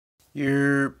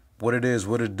You're what it is,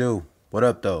 what it do. What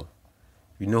up, though?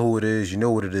 You know who it is, you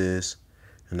know what it is.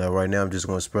 And right now, I'm just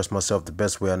going to express myself the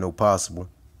best way I know possible.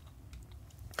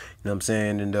 You know what I'm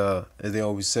saying? And as they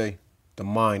always say, the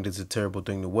mind is a terrible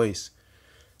thing to waste.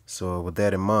 So, with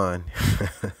that in mind,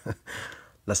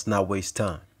 let's not waste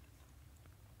time.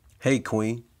 Hey,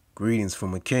 Queen, greetings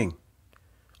from a king.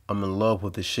 I'm in love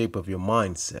with the shape of your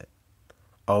mindset.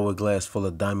 Hourglass full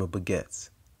of diamond baguettes.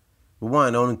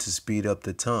 Rewind only to speed up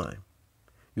the time.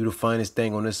 You the finest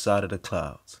thing on this side of the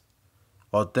clouds.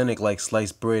 Authentic like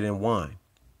sliced bread and wine.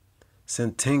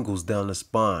 Send tingles down the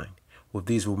spine with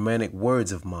these romantic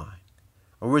words of mine.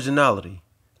 Originality,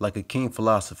 like a keen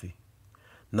philosophy.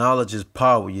 Knowledge is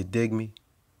power, you dig me?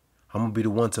 I'm gonna be the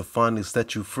one to finally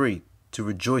set you free, to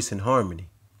rejoice in harmony.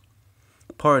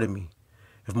 Pardon me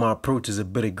if my approach is a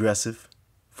bit aggressive.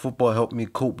 Football helped me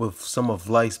cope with some of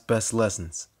life's best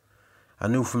lessons. I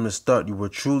knew from the start you were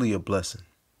truly a blessing.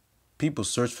 People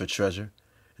search for treasure,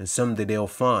 and someday they'll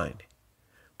find.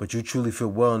 But you truly fit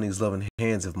well in these loving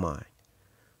hands of mine.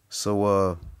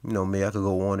 So, me, I could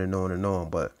go on and on and on,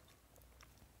 but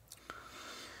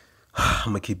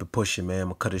I'm going to keep it pushing, man. I'm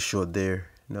going to cut it short there.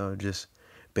 Just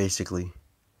basically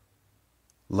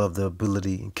love the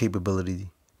ability and capability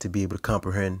to be able to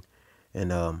comprehend and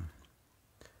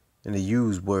to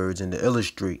use words and to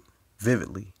illustrate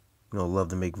vividly. Love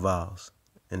to make vows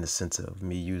in the sense of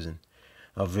me using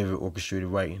a vivid orchestrated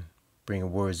writing,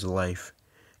 bringing words to life.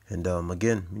 And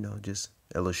again, just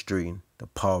illustrating the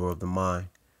power of the mind,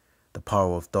 the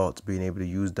power of thoughts, being able to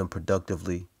use them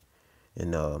productively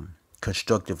and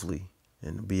constructively,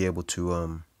 and be able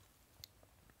to,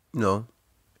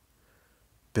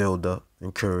 build up,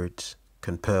 encourage,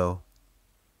 compel,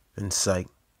 incite,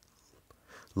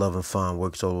 love and find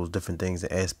works, all those different things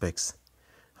and aspects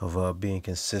of being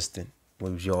consistent,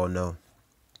 which y'all know.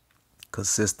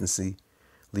 Consistency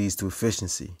leads to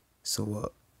efficiency.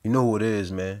 So, you know who it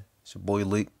is, man. It's your boy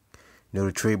Leak.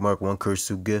 The trademark One Curse,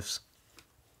 Two Gifts.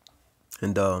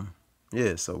 And,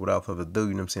 yeah, so without further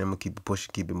ado, I'm going to keep it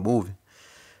pushing, keep it moving.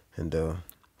 And, I'll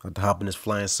hop in this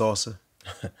flying saucer.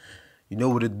 You know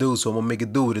what it do, so I'm going to make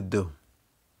it do what it do.